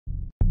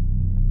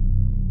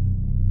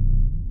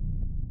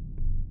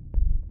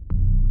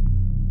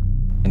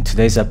In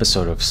today's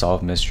episode of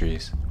Solved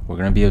Mysteries, we're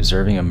going to be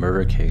observing a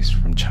murder case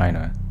from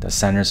China that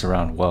centers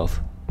around wealth,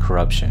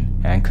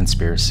 corruption, and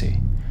conspiracy.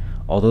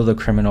 Although the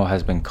criminal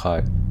has been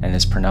caught and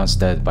is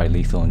pronounced dead by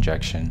lethal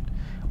injection,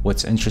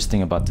 what's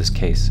interesting about this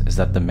case is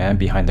that the man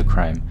behind the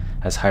crime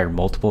has hired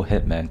multiple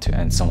hitmen to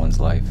end someone's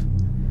life.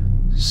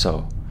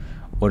 So,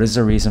 what is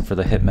the reason for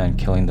the hitman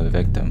killing the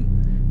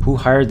victim? Who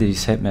hired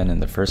these hitmen in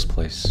the first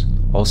place?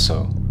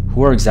 Also,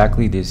 who are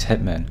exactly these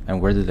hitmen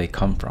and where did they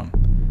come from?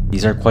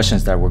 These are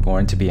questions that we're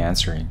going to be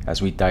answering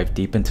as we dive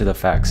deep into the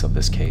facts of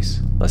this case.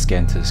 Let's get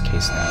into this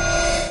case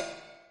now.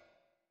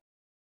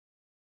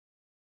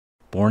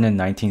 Born in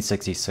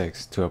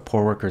 1966 to a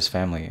poor worker's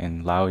family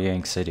in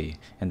Liaoyang City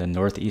in the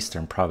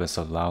northeastern province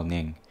of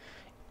Liaoning,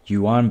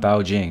 Yuan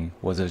Baojing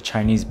was a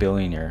Chinese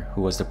billionaire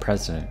who was the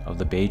president of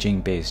the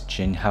Beijing-based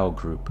Jinhao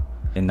Group.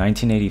 In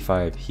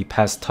 1985, he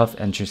passed tough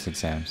entrance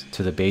exams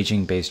to the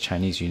Beijing-based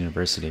Chinese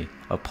University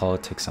of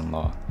Politics and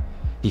Law.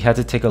 He had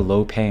to take a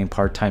low-paying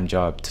part-time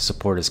job to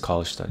support his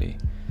college study.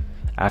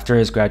 After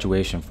his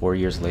graduation 4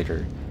 years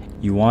later,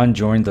 Yuan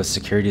joined the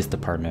securities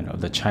department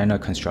of the China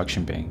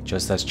Construction Bank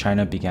just as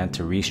China began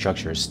to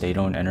restructure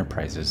state-owned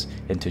enterprises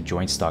into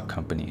joint stock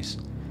companies.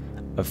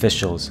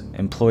 Officials,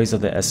 employees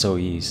of the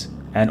SOEs,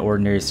 and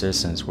ordinary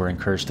citizens were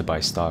encouraged to buy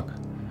stock.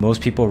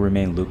 Most people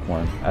remained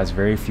lukewarm as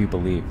very few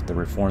believed the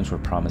reforms were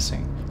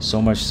promising,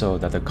 so much so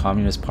that the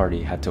Communist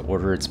Party had to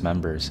order its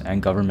members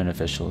and government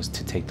officials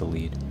to take the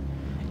lead.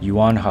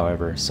 Yuan,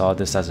 however, saw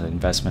this as an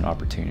investment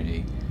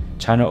opportunity.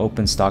 China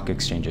opened stock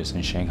exchanges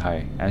in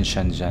Shanghai and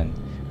Shenzhen,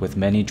 with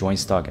many joint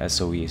stock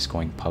SOEs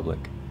going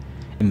public.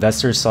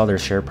 Investors saw their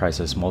share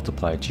prices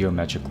multiply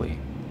geometrically.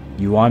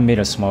 Yuan made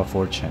a small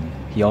fortune.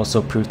 He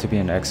also proved to be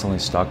an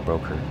excellent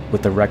stockbroker,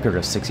 with a record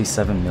of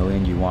 67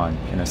 million yuan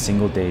in a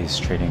single day's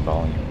trading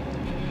volume.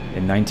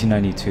 In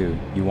 1992,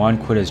 Yuan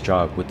quit his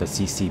job with the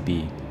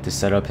CCB to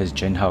set up his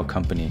Jinhao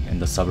company in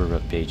the suburb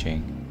of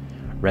Beijing,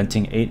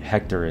 renting 8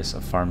 hectares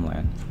of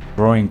farmland,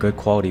 growing good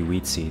quality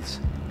wheat seeds.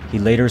 He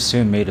later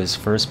soon made his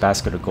first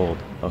basket of gold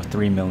of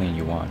 3 million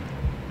yuan.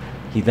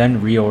 He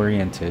then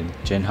reoriented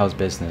Jinhao's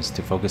business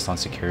to focus on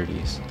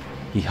securities.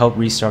 He helped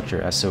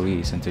restructure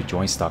SOEs into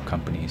joint stock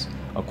companies,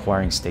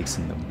 acquiring stakes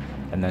in them,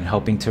 and then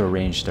helping to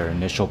arrange their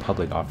initial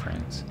public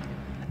offerings.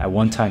 At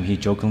one time, he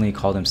jokingly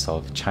called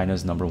himself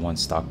China's #1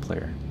 stock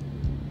player.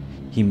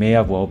 He may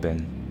have well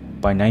been.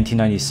 By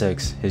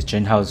 1996, his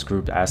Jinhao's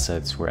group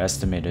assets were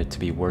estimated to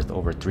be worth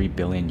over 3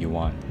 billion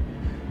yuan.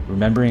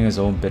 Remembering his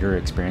own bitter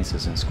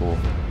experiences in school,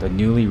 the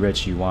newly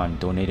rich Yuan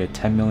donated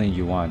 10 million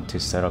yuan to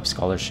set up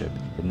scholarship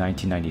in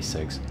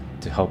 1996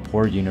 to help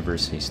poor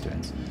university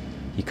students.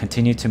 He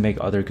continued to make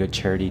other good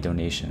charity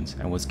donations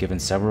and was given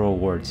several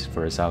awards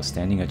for his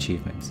outstanding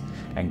achievements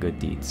and good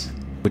deeds,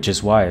 which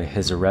is why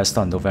his arrest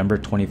on November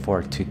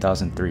 24,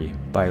 2003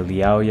 by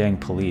Liaoyang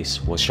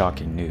police was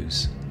shocking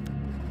news.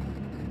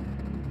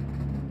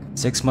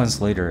 6 months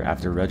later,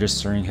 after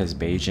registering his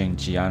Beijing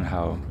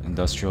Jianhao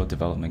Industrial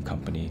Development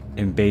Company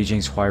in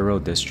Beijing's Huairou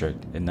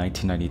district in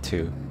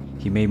 1992,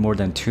 he made more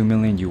than 2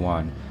 million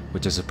yuan,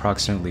 which is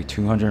approximately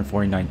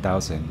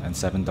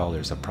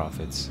 $249,007 of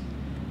profits.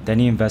 Then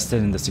he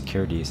invested in the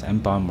securities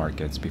and bond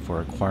markets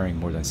before acquiring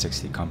more than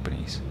 60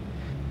 companies.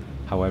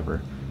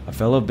 However, a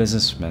fellow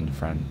businessman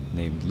friend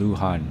named Lu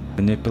Han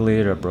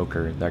manipulated a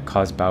broker that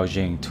caused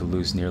Baojing to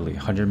lose nearly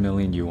 100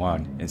 million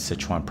yuan in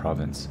Sichuan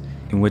province,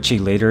 in which he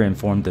later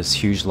informed this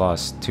huge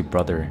loss to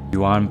brother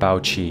Yuan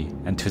Baojing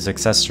and to his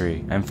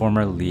accessory and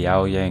former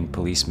Liaoyang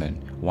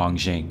policeman Wang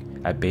Xing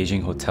at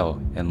Beijing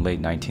Hotel in late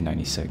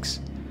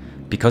 1996.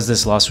 Because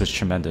this loss was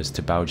tremendous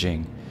to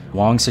Baojing,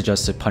 Wang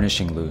suggested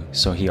punishing Lu,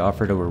 so he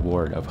offered a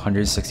reward of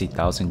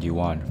 160,000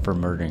 yuan for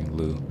murdering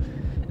Lu.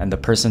 And the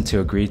person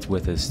to agree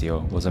with this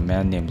deal was a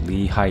man named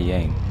Li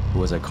Haiyang, who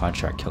was a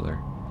contract killer.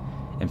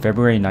 In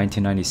February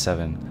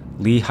 1997,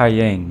 Li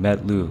Haiyang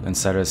met Lu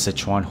inside a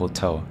Sichuan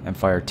hotel and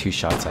fired 2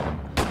 shots at him.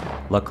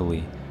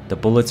 Luckily, the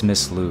bullets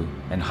missed Lu,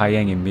 and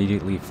Haiyang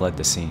immediately fled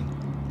the scene.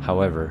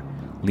 However,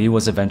 Li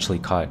was eventually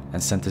caught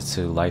and sentenced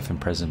to life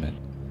imprisonment.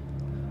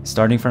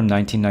 Starting from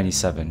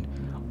 1997,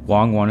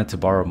 Wang wanted to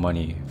borrow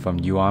money from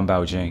Yuan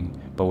Baojing,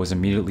 but was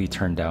immediately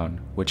turned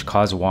down, which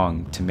caused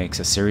Wang to make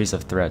a series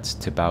of threats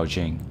to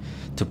Baojing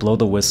to blow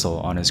the whistle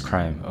on his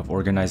crime of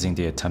organizing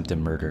the attempted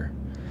murder.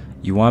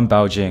 Yuan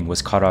Baojing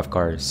was caught off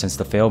guard since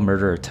the failed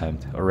murder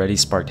attempt already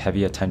sparked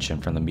heavy attention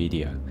from the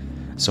media.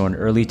 So in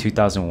early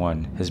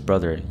 2001, his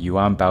brother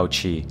Yuan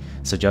Baoqi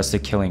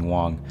suggested killing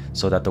Wang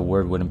so that the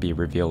word wouldn't be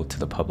revealed to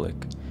the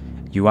public.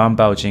 Yuan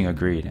Baojing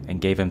agreed and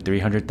gave him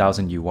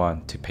 300,000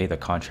 yuan to pay the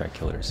contract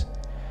killers.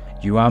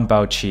 Yuan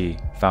Baoqi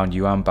found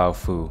Yuan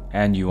Baofu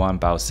and Yuan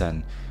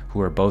Baosen, who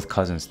were both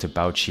cousins to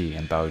Baoqi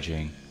and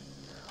Baojing.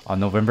 On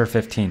November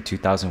 15,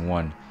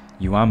 2001,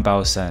 Yuan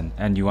Baosen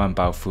and Yuan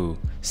Baofu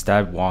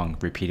stabbed Wang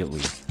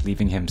repeatedly,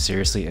 leaving him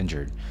seriously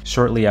injured,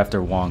 shortly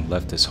after Wang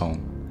left his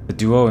home. The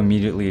duo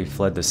immediately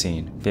fled the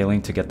scene,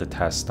 failing to get the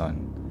task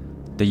done.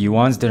 The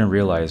Yuans didn't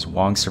realize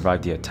Wang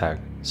survived the attack,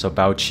 so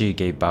Baoqi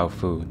gave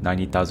Baofu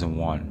 90,000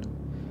 yuan.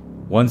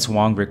 Once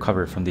Wang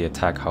recovered from the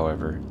attack,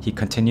 however, he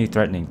continued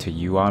threatening to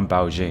Yuan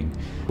Baojing,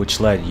 which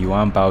led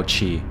Yuan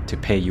Baoqi to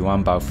pay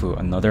Yuan Baofu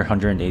another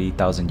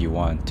 180,000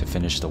 yuan to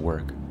finish the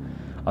work.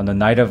 On the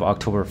night of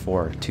October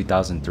 4,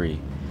 2003,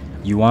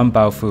 Yuan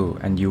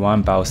Baofu and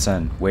Yuan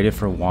Baosen waited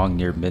for Wang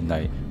near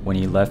midnight when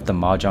he left the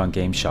mahjong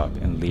game shop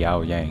in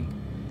Liaoyang.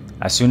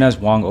 As soon as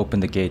Wang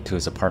opened the gate to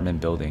his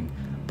apartment building,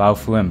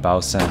 Baofu and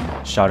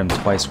Baosen shot him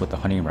twice with a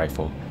hunting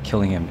rifle,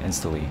 killing him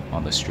instantly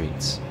on the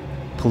streets.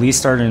 Police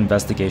started an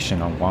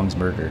investigation on Wang's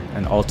murder,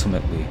 and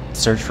ultimately,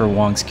 search for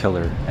Wang's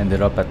killer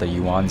ended up at the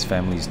Yuan's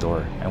family's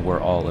door and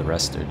were all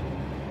arrested.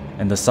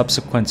 In the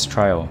subsequent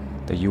trial,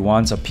 the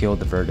Yuans appealed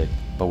the verdict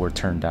but were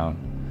turned down,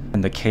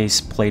 and the case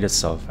played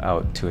itself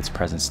out to its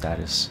present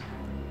status.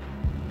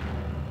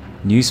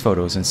 News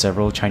photos in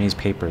several Chinese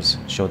papers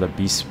show the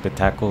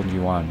bespectacled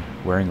Yuan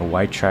wearing a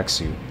white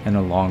tracksuit and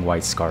a long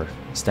white scarf,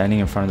 standing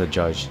in front of the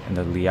judge in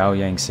the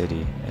Liaoyang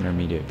City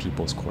Intermediate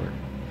People's Court.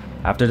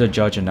 After the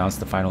judge announced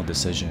the final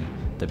decision,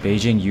 the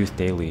Beijing Youth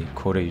Daily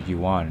quoted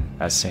Yuan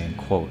as saying,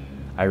 quote,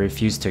 "I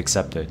refuse to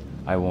accept it.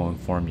 I will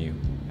inform you,"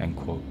 end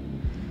quote.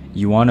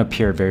 Yuan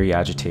appeared very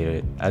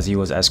agitated as he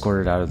was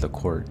escorted out of the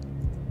court.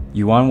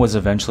 Yuan was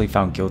eventually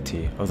found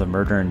guilty of the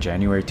murder in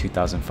January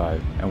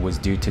 2005 and was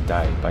due to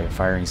die by a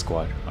firing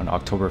squad on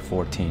October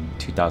 14,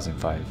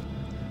 2005.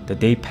 The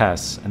date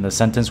passed and the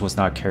sentence was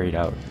not carried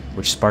out,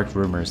 which sparked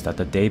rumors that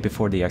the day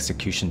before the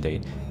execution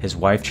date, his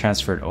wife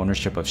transferred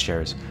ownership of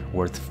shares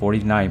worth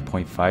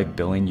 49.5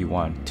 billion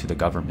yuan to the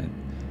government.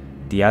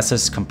 The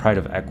assets comprised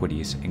of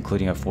equities,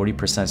 including a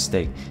 40%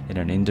 stake in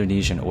an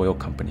Indonesian oil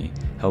company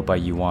held by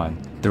Yuan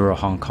through a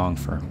Hong Kong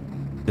firm.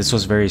 This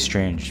was very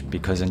strange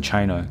because in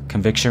China,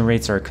 conviction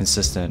rates are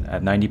consistent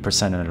at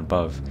 90% and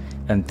above,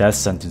 and death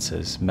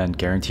sentences meant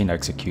guaranteed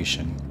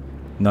execution.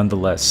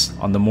 Nonetheless,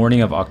 on the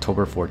morning of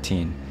October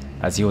 14,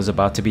 as he was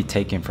about to be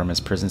taken from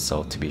his prison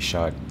cell to be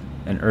shot,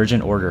 an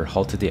urgent order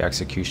halted the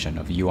execution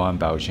of Yuan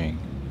Baojing.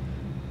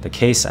 The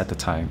case at the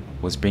time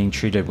was being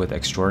treated with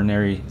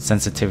extraordinary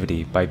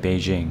sensitivity by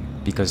Beijing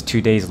because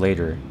 2 days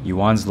later,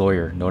 Yuan's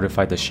lawyer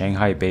notified the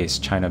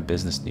Shanghai-based China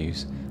Business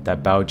News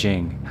that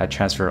Baojing had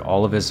transferred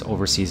all of his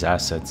overseas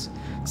assets,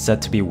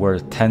 said to be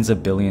worth tens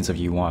of billions of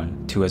yuan,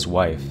 to his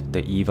wife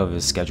the eve of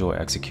his scheduled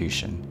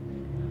execution.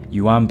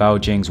 Yuan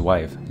Baojing's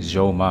wife,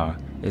 Zhou Ma,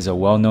 is a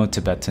well-known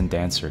Tibetan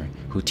dancer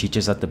who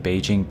teaches at the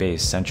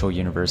Beijing-based Central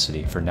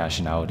University for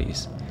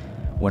Nationalities.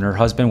 When her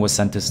husband was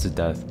sentenced to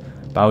death,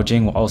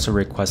 Baojing also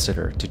requested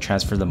her to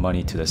transfer the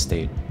money to the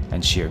state,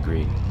 and she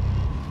agreed.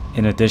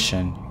 In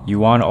addition,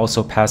 Yuan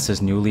also passed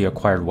his newly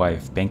acquired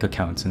wife bank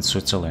accounts in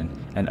Switzerland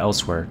and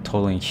elsewhere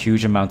totaling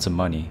huge amounts of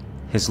money.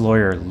 His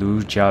lawyer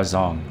Lu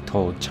Jiazong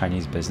told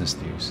Chinese Business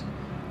News.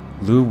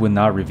 Lu would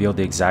not reveal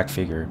the exact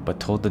figure but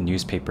told the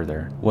newspaper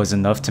there was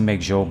enough to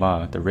make Zhou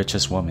Ma the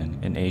richest woman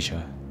in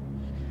Asia.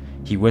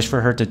 He wished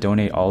for her to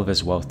donate all of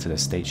his wealth to the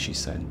state, she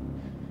said.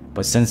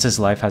 But since his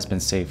life has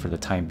been saved for the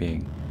time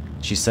being,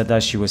 she said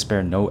that she would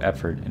spare no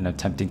effort in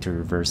attempting to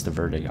reverse the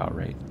verdict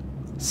outright.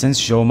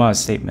 Since Zhou Ma's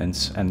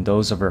statements and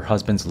those of her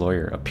husband's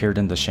lawyer appeared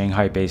in the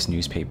Shanghai-based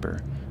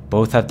newspaper,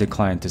 both have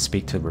declined to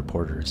speak to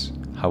reporters.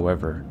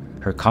 However,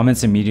 her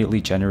comments immediately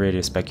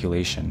generated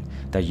speculation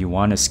that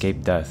Yuan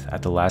escaped death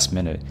at the last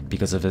minute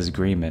because of his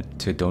agreement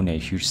to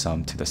donate a huge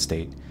sum to the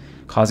state,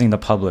 causing the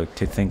public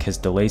to think his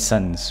delayed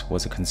sentence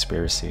was a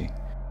conspiracy.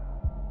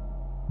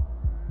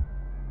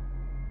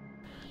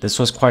 This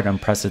was quite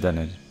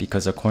unprecedented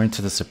because according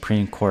to the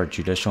Supreme Court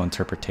judicial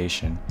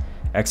interpretation,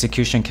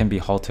 execution can be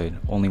halted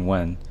only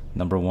when,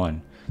 number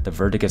 1, the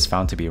verdict is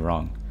found to be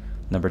wrong.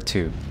 Number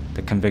 2,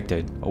 the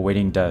convicted,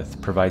 awaiting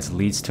death, provides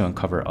leads to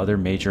uncover other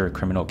major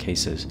criminal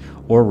cases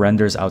or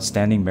renders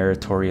outstanding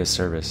meritorious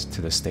service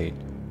to the state.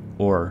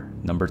 Or,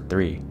 number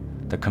 3,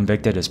 the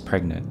convicted is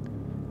pregnant.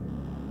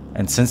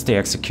 And since the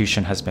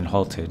execution has been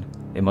halted,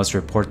 it must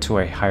report to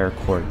a higher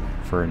court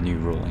for a new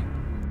ruling.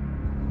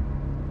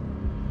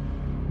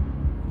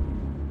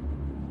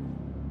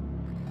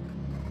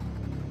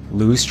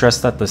 Lu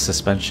stressed that the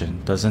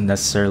suspension doesn't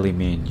necessarily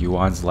mean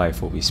Yuan's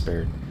life will be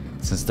spared,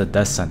 since the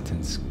death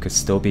sentence could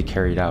still be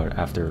carried out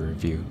after a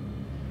review.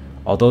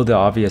 Although the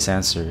obvious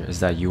answer is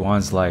that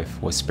Yuan's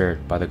life was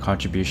spared by the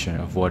contribution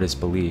of what is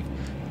believed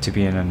to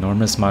be an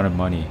enormous amount of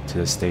money to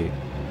the state,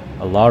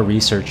 a law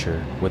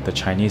researcher with the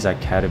Chinese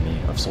Academy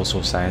of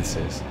Social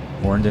Sciences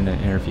warned in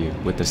an interview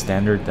with the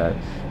Standard that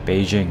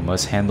Beijing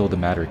must handle the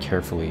matter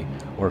carefully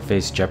or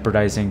face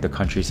jeopardizing the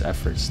country's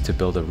efforts to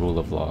build a rule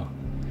of law.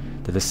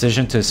 The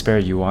decision to spare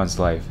Yuan's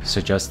life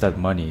suggests that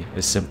money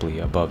is simply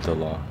above the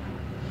law.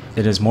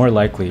 It is more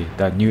likely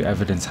that new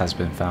evidence has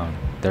been found,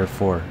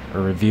 therefore a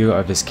review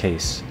of his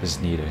case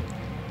is needed.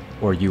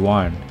 Or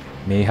Yuan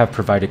may have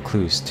provided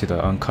clues to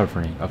the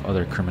uncovering of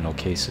other criminal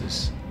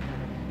cases.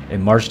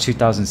 In March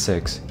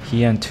 2006,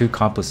 he and 2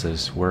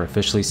 accomplices were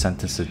officially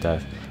sentenced to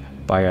death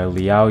by a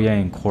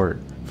Liaoyang court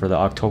for the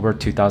October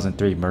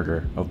 2003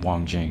 murder of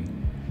Wang Xing.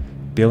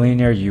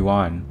 Billionaire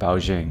Yuan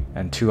Baojing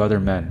and 2 other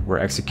men were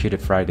executed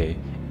Friday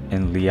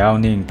in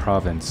Liaoning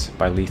province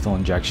by lethal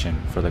injection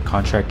for the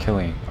contract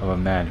killing of a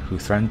man who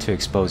threatened to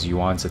expose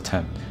Yuan's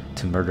attempt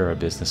to murder a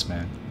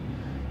businessman.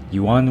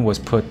 Yuan was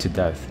put to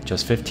death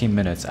just 15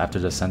 minutes after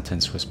the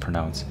sentence was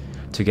pronounced,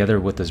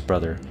 together with his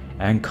brother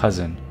and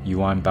cousin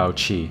Yuan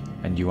Baoqi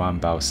and Yuan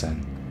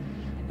Baosen.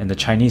 In the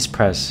Chinese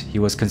press, he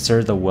was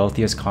considered the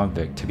wealthiest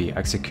convict to be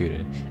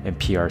executed in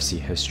PRC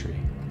history.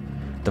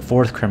 The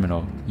fourth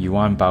criminal,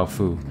 Yuan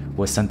Baofu,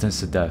 was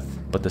sentenced to death,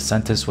 but the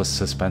sentence was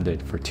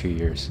suspended for 2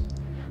 years.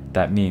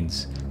 That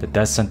means the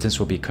death sentence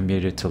will be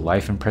commuted to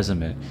life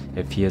imprisonment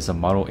if he is a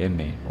model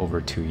inmate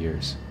over 2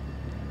 years.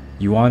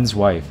 Yuan's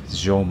wife,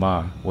 Zhou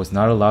Ma, was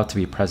not allowed to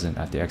be present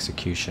at the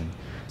execution,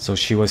 so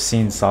she was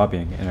seen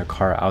sobbing in a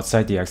car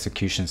outside the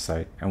execution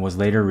site and was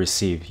later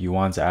received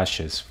Yuan's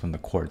ashes from the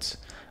courts,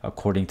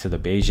 according to the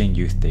Beijing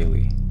Youth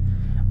Daily.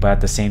 But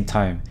at the same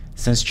time,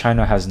 since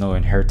China has no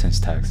inheritance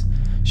tax,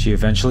 she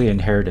eventually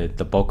inherited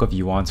the bulk of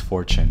Yuan's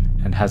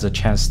fortune and has a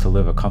chance to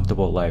live a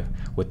comfortable life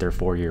with their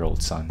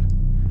 4-year-old son.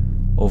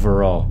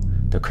 Overall,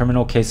 the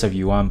criminal case of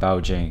Yuan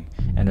Baojing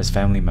and his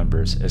family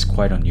members is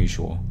quite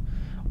unusual.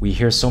 We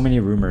hear so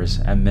many rumors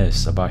and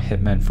myths about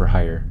hitmen for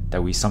hire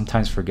that we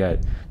sometimes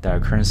forget that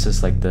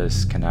occurrences like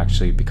this can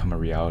actually become a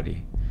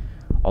reality.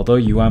 Although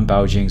Yuan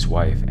Baojing's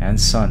wife and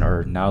son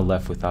are now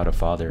left without a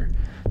father,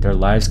 their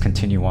lives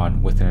continue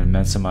on with an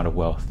immense amount of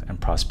wealth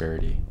and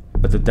prosperity.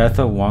 But the death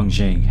of Wang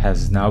Xing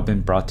has now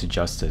been brought to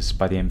justice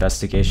by the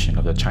investigation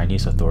of the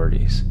Chinese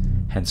authorities,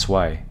 hence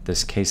why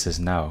this case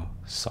is now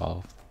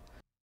solved.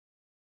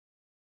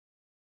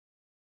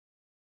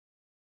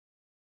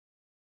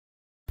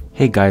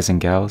 Hey guys and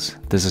gals,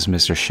 this is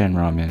Mr. Shin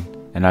Ramen,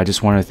 and I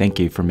just want to thank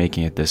you for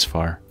making it this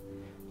far.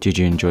 Did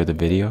you enjoy the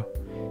video?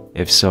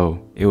 If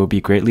so, it would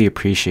be greatly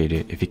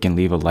appreciated if you can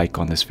leave a like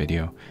on this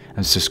video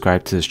and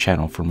subscribe to this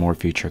channel for more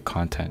future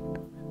content.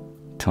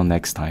 Till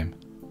next time,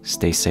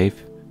 stay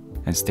safe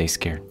and stay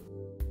scared.